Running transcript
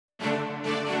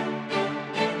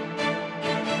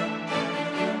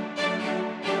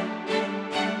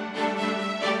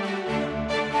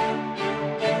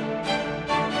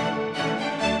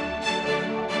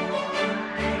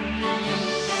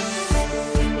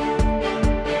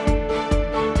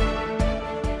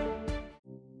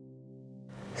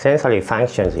Sensory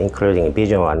functions including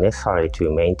vision are necessary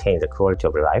to maintain the quality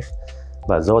of life,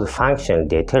 but those functions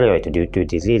deteriorate due to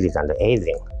diseases and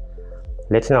aging.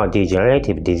 Retinal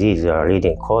degenerative disease are a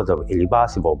leading cause of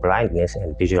irreversible blindness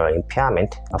and visual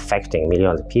impairment affecting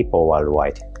millions of people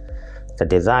worldwide. The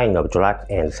design of drug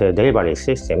and cell delivery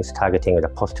systems targeting the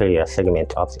posterior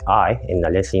segment of the eye in a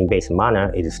less invasive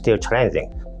manner is still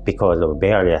challenging because of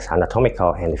various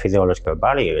anatomical and physiological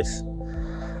barriers.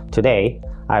 Today,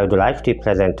 I would like to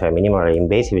present a minimally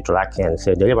invasive drug and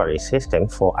cell delivery system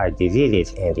for eye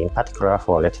diseases and in particular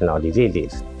for retinal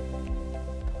diseases.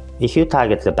 If you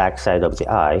target the backside of the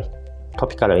eye,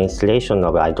 topical instillation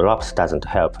of eye drops doesn't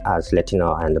help as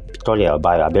retinal and pictorial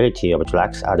bioavailability of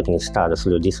drugs administered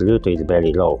through this route is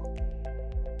very low.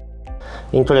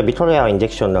 Intravitreal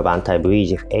injection of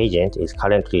anti-VEGF agent is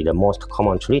currently the most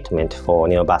common treatment for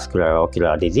neovascular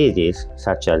ocular diseases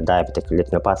such as diabetic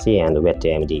retinopathy and wet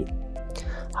AMD.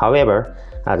 However,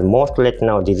 as most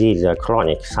retinal diseases are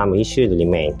chronic, some issues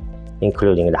remain,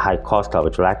 including the high cost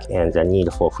of drug and the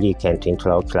need for frequent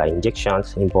intraocular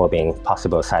injections involving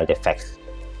possible side effects.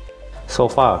 So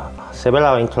far,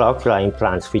 several intraocular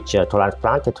implants which are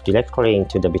transplanted directly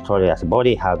into the vitreous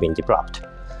body have been developed.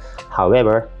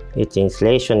 However, its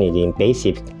installation is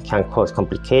invasive can cause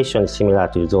complications similar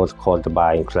to those caused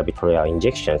by intravitreal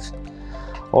injections.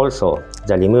 Also,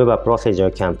 the removal procedure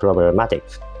can be problematic.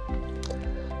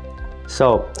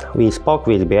 So, we spoke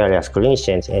with various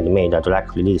clinicians and made a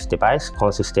drug release device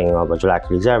consisting of a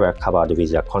drug reservoir covered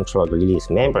with a controlled release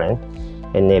membrane,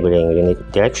 enabling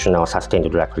unidirectional sustained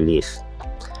drug release.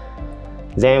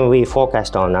 Then we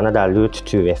focused on another route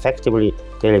to effectively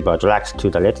deliver drugs to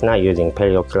the retina using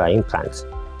periocular implants.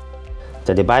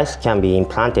 The device can be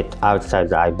implanted outside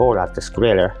the eyeball at the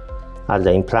sclera, as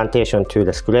the implantation to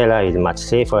the sclera is much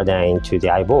safer than into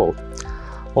the eyeball.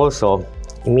 Also,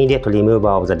 immediate removal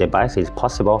of the device is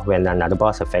possible when an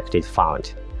adverse effect is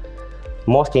found.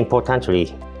 Most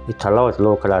importantly, it allows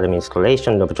local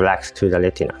administration of drugs to the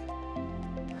retina.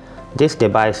 This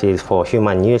device is for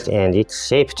human use and it's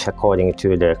shaped according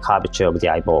to the curvature of the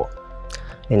eyeball.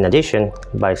 In addition,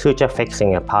 by suture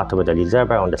fixing a part of the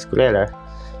reservoir on the sclera,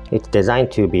 it's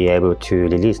designed to be able to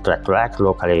release the drug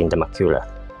locally in the macula.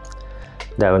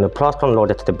 The Unoprostone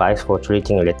loaded device for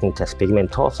treating retinitis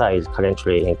pigmentosa is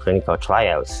currently in clinical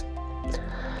trials.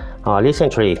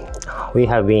 Recently, we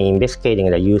have been investigating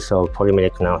the use of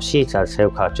polymeric nanosheets as cell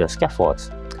culture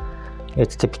scaffolds.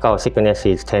 Its typical thickness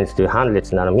is tens to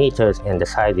hundreds nanometers and the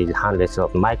size is hundreds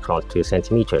of microns to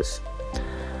centimeters.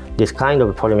 This kind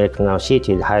of polymeric nanosheet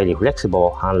is highly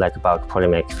flexible, unlike bulk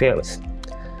polymeric films.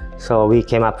 So we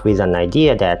came up with an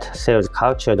idea that cells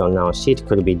cultured on nanosheet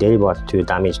could be delivered to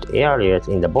damaged areas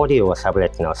in the body or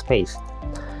subretinal space.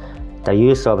 The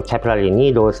use of capillary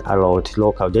needles allowed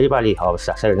local delivery of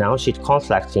the cell nanosheet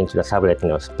constructs into the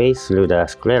subretinal space through the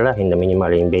sclera in a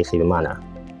minimally invasive manner.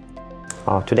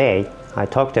 Today, I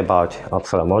talked about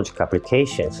ophthalmologic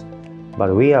applications,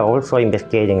 but we are also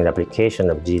investigating the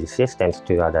application of these systems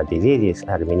to other diseases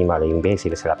as minimally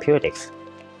invasive therapeutics.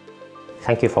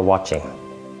 Thank you for watching.